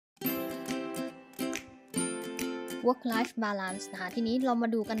work life balance นะคะทีนี้เรามา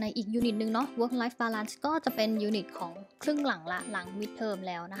ดูกันในอีกยูนิตนึงเนาะ work life balance ก็จะเป็นยูนิตของครึ่งหลังละหลัง midterm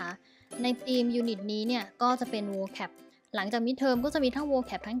แล้วนะคะในธีมยูนิตนี้เนี่ยก็จะเป็น vocab หลังจาก midterm ก็จะมีทั้ง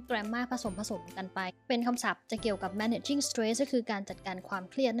vocab ทั้ง grammar ผสมกันไปเป็นคำศัพท์จะเกี่ยวกับ managing stress ก็คือการจัดการความ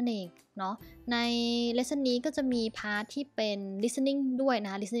เครียดนั่นเองเนาะใน lesson นี้ก็จะมีพาร์ทที่เป็น listening ด้วยน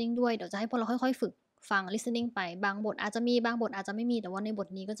ะคะ listening ด้วยเดี๋ยวจะให้พวกเราค่อยๆฝึกฟัง listening ไปบางบทอาจจะมีบางบทอาจจะไม่มีแต่ว่าในบท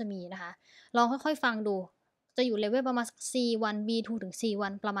นี้ก็จะมีนะคะลองค่อยๆฟังดูจะอยู่เลเวลประมาณ C1 B2 ถึง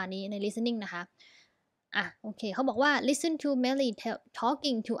C1 ประมาณนี้ใน listening นะคะโอเคเขาบอกว่า listen to Melly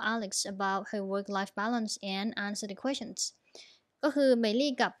talking to Alex about her work-life balance and answer the questions ก็คือเม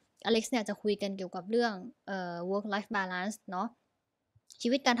ลี่กับอเล็กซ์เนี่ยจะคุยกันเกี่ยวกับเรื่องwork-life balance เนาะชี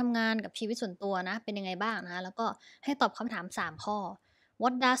วิตการทำงานกับชีวิตส่วนตัวนะเป็นยังไงบ้างนะคะแล้วก็ให้ตอบคำถาม3ข้อ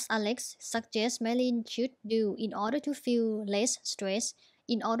What does Alex suggest Melly should do in order to feel less stress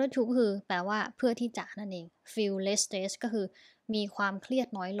in order to ก็คือแปลว่าเพื่อที่จะนั่นเอง feel less stress ก็คือมีความเครียด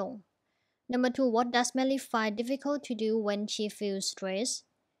น้อยลง Number 2 What does Melly find difficult to do when she feels stressed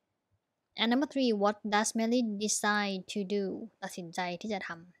and number 3 What does Melly decide to do ตัดสินใจที่จะท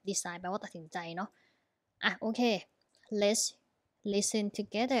ำ decide แปลว่าตัดสินใจเนาะโอเค let's listen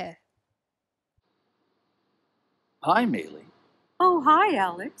together Hi, Maylee. Oh, hi,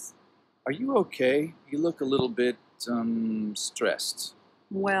 Alex. Are you okay? You look a little bit, stressed.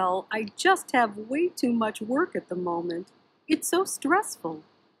 Well, I just have way too much work at the moment. It's so stressful.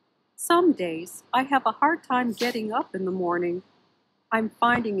 Some days I have a hard time getting up in the morning. I'm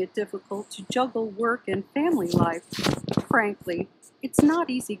finding it difficult to juggle work and family life. Frankly, it's not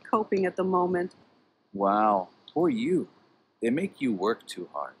easy coping at the moment. Wow, poor you. They make you work too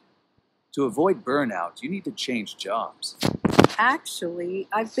hard. To avoid burnout, you need to change jobs. Actually,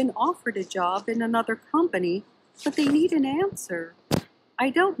 I've been offered a job in another company, but they need an answer. I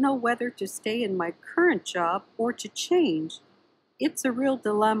don't know whether to stay in my current job or to change. It's a real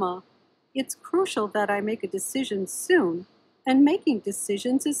dilemma. It's crucial that I make a decision soon, and making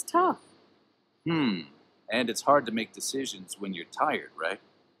decisions is tough. And it's hard to make decisions when you're tired, right?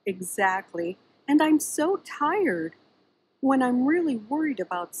 Exactly. And I'm so tired. When I'm really worried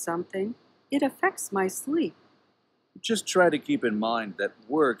about something, it affects my sleep. Just try to keep in mind that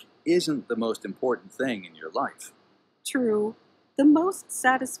work isn't the most important thing in your life. True. The most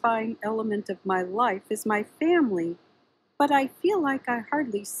satisfying element of my life is my family, but I feel like I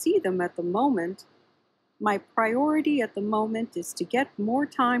hardly see them at the moment. My priority at the moment is to get more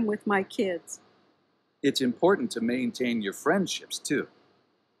time with my kids. It's important to maintain your friendships, too.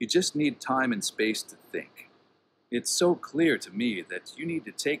 You just need time and space to think. It's so clear to me that you need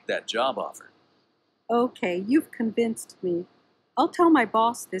to take that job offer. Okay, you've convinced me. I'll tell my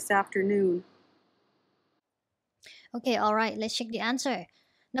boss this afternoon. Okay, alright, let's check the answer.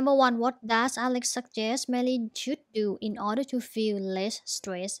 Number 1 What does Alex suggest Melly should do in order to feel less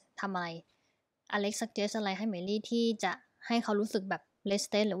stress ทำอะไร Alex suggest อะไรให้เมลี่ที่จะให้เขารู้สึกแบบ less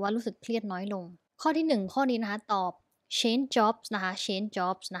stress หรือว่ารู้สึกเครียดน้อยลงข้อที่1ข้อนี้นะคะตอบ change jobs นะคะ change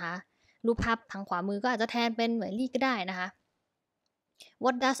jobs นะคะรูปภาพทางขวามือก็อาจจะแทนเป็นเมลี่ก็ได้นะคะ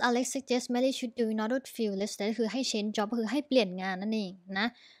What does Alex suggest Melly should do in order to feel less stress คือให้ change job คือให้เปลี่ยนงานนั่นเองนะ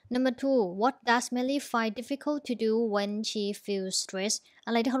Number 2 What does Melly find difficult to do when she feels stressed อ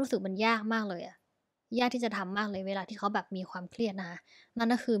ะไรที่เขารู้สึกมันยากมากเลยยากที่จะทำมากเลยเวลาที่เขาแบบมีความเครียดนะคะนั่น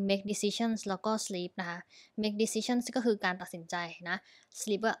ก็คือ make decisions แล้วก็ sleep นะคะ make decisions ก็คือการตัดสินใจนะ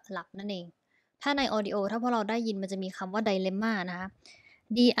sleep ก็หลับนั่นเองถ้าใน audio ถ้าพวกเราได้ยินมันจะมีคำว่า dilemma นะคะ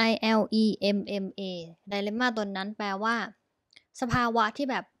D-I-L-E-M-M-A dilemma ตัวนั้นแปลว่าสภาวะที่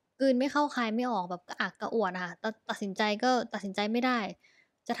แบบกลืนไม่เข้าคายไม่ออกแบบกระอักกระอ่วนนะคะตัดสินใจก็ตัดสินใจไม่ได้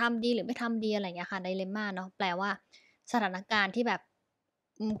จะทำดีหรือไม่ทำดีอะไรอย่างเงี้ยค่ะ dilemma เนาะแปลว่าสถานการณ์ที่แบบ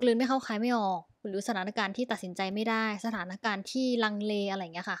กลืนไม่เข้าคายไม่ออกหรือสถานการณ์ที่ตัดสินใจไม่ได้สถานการณ์ที่ลังเลอะไรอย่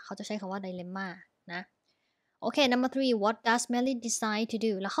างเงี้ยค่ะเขาจะใช้คำว่า dilemma นะโอเค number 3 what does Melly decide to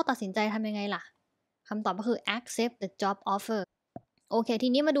do แล้วเขาตัดสินใจทำยังไงล่ะคำตอบก็คือ accept the job offer โอเคที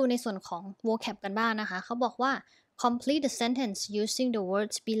นี้มาดูในส่วนของ vocab กันบ้างนะคะเขาบอกว่า complete the sentence using the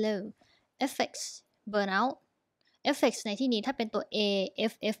words below effects burnout effects ในที่นี้ถ้าเป็นตัว a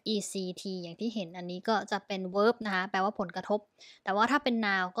f f e c t อย่างที่เห็นอันนี้ก็จะเป็น verb นะคะแปลว่าผลกระทบแต่ว่าถ้าเป็น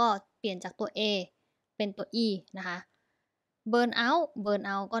noun ก็เปลี่ยนจากตัว a เป็นตัว e นะคะ burn out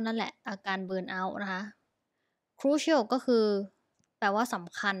ก็นั่นแหละอาการ burn out นะคะ crucial ก็คือแปลว่าส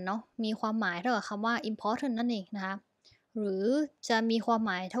ำคัญเนาะมีความหมายเท่ากับคำว่า important นั่นเองนะคะหรือจะมีความห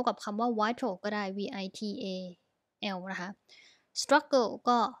มายเท่ากับคำว่า vital ก็ได้ v i t a l นะคะ struggle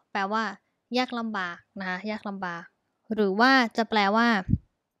ก็แปลว่ายากลำบากนะคะยากลำบากหรือว่าจะแปลว่า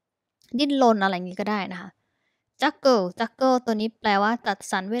ดิ้นรนอะไรอย่างนี้ก็ได้นะคะ juggle ตัวนี้แปลว่าจัด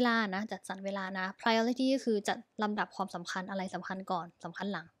สรรเวลานะจัดสรรเวลานะ priority ก็คือจัดลำดับความสำคัญอะไรสำคัญก่อนสำคัญ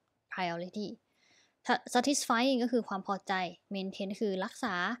หลัง priority satisfying ก็คือความพอใจ maintain ก็คือรักษ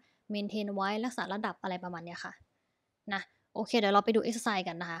า maintain ไว้รักษาระดับอะไรประมาณเนี้ยค่ะนะโอเคเดี๋ยวเราไปดู exercise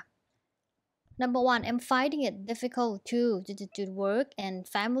กันนะคะ Number 1 I'm finding it difficult to work and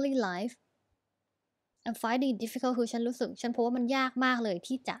family life I'm finding it difficult คือฉันพบว่ามันยากมากเลย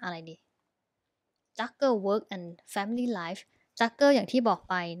ที่จะอะไรดี juggle work and family life juggle อย่างที่บอก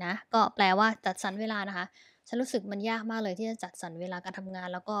ไปนะก็แปลว่าจัดสรรเวลานะคะฉันรู้สึกมันยากมากเลยที่จะจัดสรรเวลาการทำงาน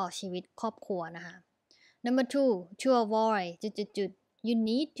แล้วก็ชีวิตครอบครัวนะคะ Number 2 to avoid you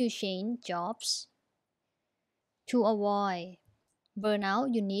need to change jobs to avoid burnout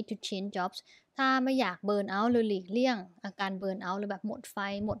you need to change jobs ถ้าไม่อยากเบิร์นเอาท์หรือหลีกเลี่ยงอาการเบิร์นเอาท์หรือแบบหมดไฟ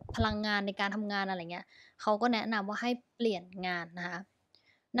หมดพลังงานในการทำงานอะไรเงี้ยเขาก็แนะนำว่าให้เปลี่ยนงานนะคะ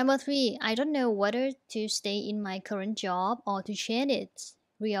Number 3 I don't know whether to stay in my current job or to change it's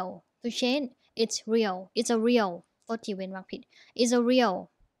real to change it's real it's a real ก็ทีเว้นวรรคผิด it's a real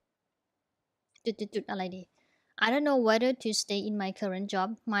จุดอะไรดี I don't know whether to stay in my current job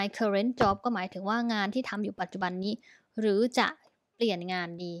my current job ก็หมายถึงว่างานที่ทำอยู่ปัจจุบันนี้หรือจะเปลี่ยนงาน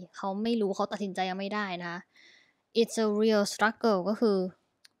ดีเขาไม่รู้เขาตัดสินใจยังไม่ได้นะคะ it's a real struggle ก็คือ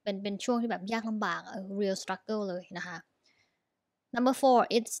เป็นช่วงที่แบบยากลำบาก real struggle เลยนะคะ Number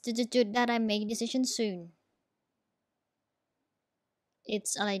 4 it's that I make decision soon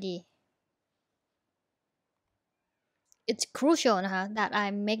it's อะไรดี it's crucial นะคะ that I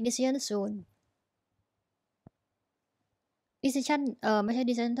make decision soon decision ไม่ใช่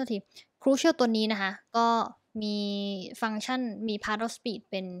decision เท่าที crucial ตัวนี้นะคะก็มีฟังก์ชันมี part of speech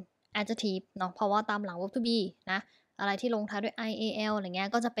เป็น adjective เนาะเพราะว่าตามหลัง verb to be นะอะไรที่ลงท้ายด้วย ial อะไรเงี้ย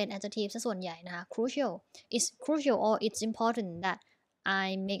ก็จะเป็น adjective ซะส่วนใหญ่นะคะ crucial it's crucial or it's important that I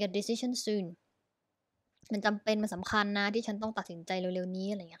make a decision soon มันจำเป็นมันสำคัญนะที่ฉันต้องตัดสินใจเร็วๆนี้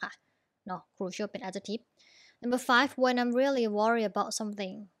อะไรเงี้ยค่ะเนาะ crucial เป็น adjective Number 5 when I'm really worried about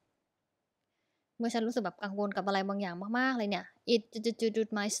somethingเมื่อฉันรู้สึกแบบกังวลกับอะไรบางอย่างมากๆเลยเนี่ย it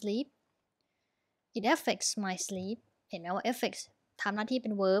my sleep it affects my sleep เห็นไหมว่า affects ทำหน้าที่เป็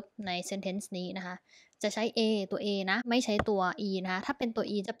น verb ใน sentence นี้นะคะจะใช้ a ตัว a นะไม่ใช้ตัว e นะคะถ้าเป็นตัว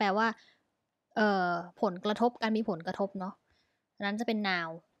e จะแปลว่าผลกระทบการมีผลกระทบเนาะนั้นจะเป็น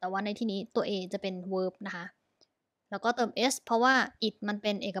noun แต่ว่าในที่นี้ตัว a จะเป็น verb นะคะแล้วก็เติม s เพราะว่า it มันเ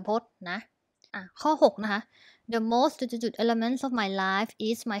ป็นเอกพจน์นะข้อ 6 นะคะ the most elements of my life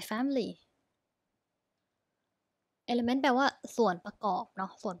is my family element แปลว่าส่วนประกอบเนา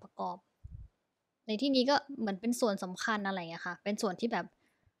ะส่วนประกอบในที่นี้ก็เหมือนเป็นส่วนสำคัญอะไรอย่างเงี้ยค่ะเป็นส่วนที่แบบ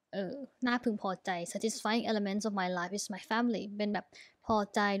น่าพึงพอใจ satisfying elements of my life is my family เป็นแบบพอ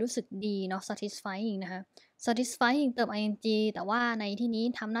ใจรู้สึกดีเนาะ satisfying นะคะ satisfying เติม ing แต่ว่าในที่นี้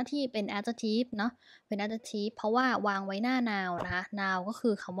ทำหน้าที่เป็น adjective เนาะเป็น adjective เพราะว่าวางไว้หน้า noun นะคะ noun ก็คื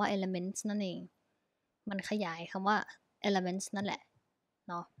อคำว่า elements นั่นเองมันขยายคำว่า elements นั่นแหละ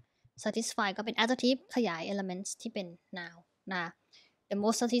เนาะ satisfy ก็เป็น adjective ขยาย elements ที่เป็น noun นะ the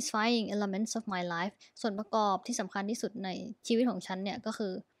most satisfying elements of my life ส่วนประกอบที่สำคัญที่สุดในชีวิตของฉันเนี่ยก็คื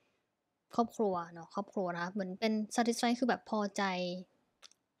อครอบครัวเนาะครอบครัวนะคะเหมือนเป็น satisfy คือแบบพอใจ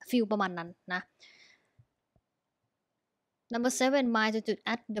ฟีลประมาณนั้นนะ Number 7 my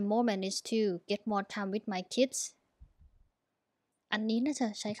at the moment is to get more time with my kids อันนี้น่าจะ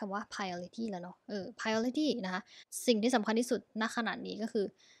ใช้คำว่า priority แล้วเนาะpriority นะคะสิ่งที่สำคัญที่สุดณขณะนี้ก็คือ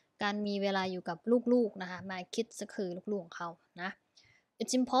การมีเวลาอยู่กับลูกๆนะคะ my kids ก็คือลูกๆของเขานะ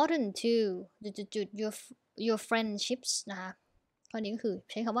it's important to your friendships นะคะข้อนี้ก็คือ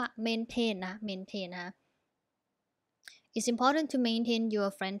ใช้คำว่า maintain นะ maintain นะคะ it's important to maintain your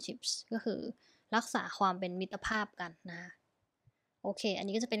friendships ก็คือรักษาความเป็นมิตรภาพกันนะคะโอเคอัน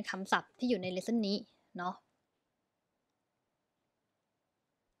นี้ก็จะเป็นคำศัพท์ที่อยู่ใน lesson นี้เนาะ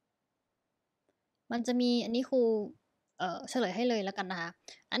มันจะมีอันนี้ครูเฉลยให้เลยแล้วกันนะคะ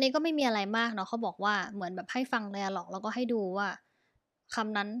อันนี้ก็ไม่มีอะไรมากเนาะเขาบอกว่าเหมือนแบบให้ฟังไดอะล็อกแล้วก็ให้ดูว่าค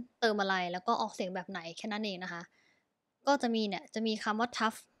ำนั้นเติมอะไรแล้วก็ออกเสียงแบบไหนแค่นั้นเองนะคะก็จะมีคำว่า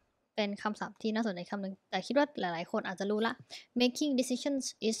tough เป็นคำศัพท์ที่น่าสนใจคำหนึ่งแต่คิดว่าหลายๆคนอาจจะรู้ละ making decisions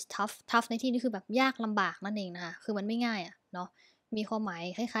is tough ในที่นี้คือแบบยากลำบากนั่นเองนะคะคือมันไม่ง่ายอะเนาะมีความหมาย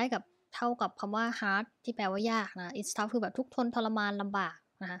คล้ายๆกับเท่ากับคำว่า hard ที่แปลว่ายากนะ it's tough คือแบบทุกข์ทนทรมานลำบาก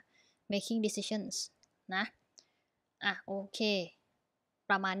นะคะ making decisions นะโอเค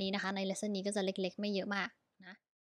ประมาณนี้นะคะใน lesson นี้ก็จะเล็กๆไม่เยอะมาก